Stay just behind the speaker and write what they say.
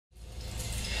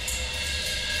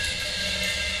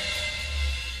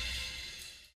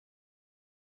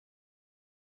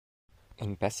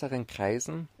In besseren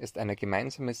Kreisen ist eine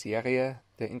gemeinsame Serie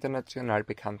der international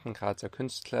bekannten Grazer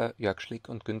Künstler Jörg Schlick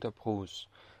und Günter Brus,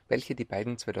 welche die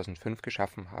beiden 2005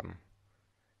 geschaffen haben.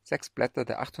 6 Blätter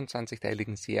der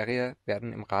 28-teiligen Serie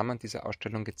werden im Rahmen dieser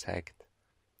Ausstellung gezeigt.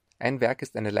 Ein Werk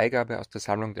ist eine Leihgabe aus der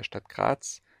Sammlung der Stadt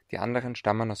Graz, die anderen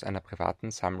stammen aus einer privaten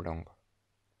Sammlung.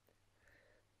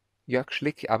 Jörg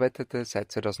Schlick arbeitete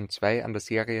seit 2002 an der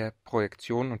Serie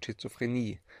Projektion und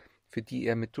Schizophrenie, für die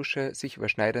er mit Tusche sich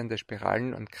überschneidende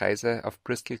Spiralen und Kreise auf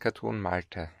Bristol-Karton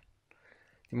malte.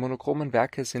 Die monochromen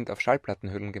Werke sind auf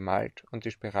Schallplattenhüllen gemalt und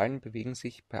die Spiralen bewegen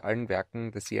sich bei allen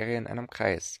Werken der Serie in einem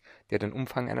Kreis, der den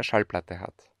Umfang einer Schallplatte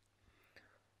hat.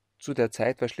 Zu der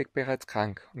Zeit war Schlick bereits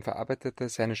krank und verarbeitete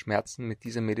seine Schmerzen mit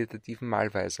dieser meditativen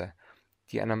Malweise,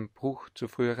 die einen Bruch zu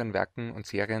früheren Werken und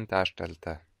Serien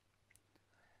darstellte.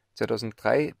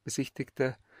 2003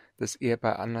 besichtigte das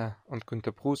Ehepaar Anne und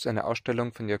Günter Brus eine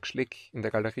Ausstellung von Jörg Schlick in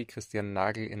der Galerie Christian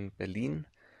Nagel in Berlin,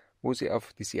 wo sie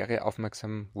auf die Serie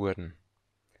aufmerksam wurden.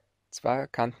 Zwar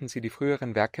kannten sie die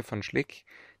früheren Werke von Schlick,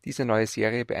 diese neue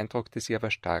Serie beeindruckte sie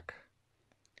aber stark.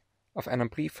 Auf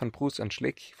einen Brief von Brus an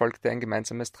Schlick folgte ein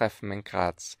gemeinsames Treffen in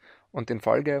Graz und in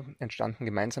Folge entstanden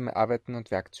gemeinsame Arbeiten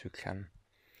und Werkzyklen,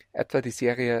 etwa die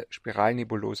Serie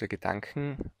Spiralnebulose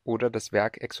Gedanken oder das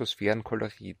Werk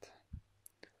Exosphärenkolorit.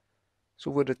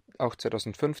 So wurde auch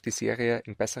 2005 die Serie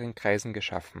in besseren Kreisen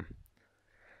geschaffen.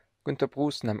 Günter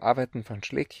Brus nahm Arbeiten von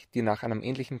Schlick, die nach einem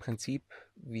ähnlichen Prinzip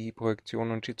wie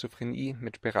Projektion und Schizophrenie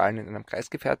mit Spiralen in einem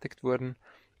Kreis gefertigt wurden,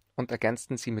 und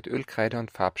ergänzten sie mit Ölkreide und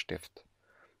Farbstift,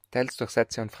 teils durch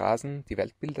Sätze und Phrasen, die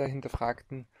Weltbilder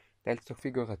hinterfragten, teils durch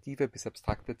figurative bis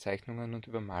abstrakte Zeichnungen und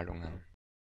Übermalungen.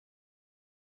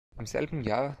 Im selben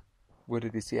Jahr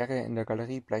wurde die Serie in der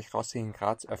Galerie Blech-Rossi in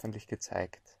Graz öffentlich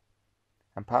gezeigt.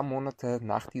 Ein paar Monate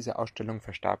nach dieser Ausstellung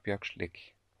verstarb Jörg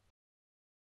Schlick.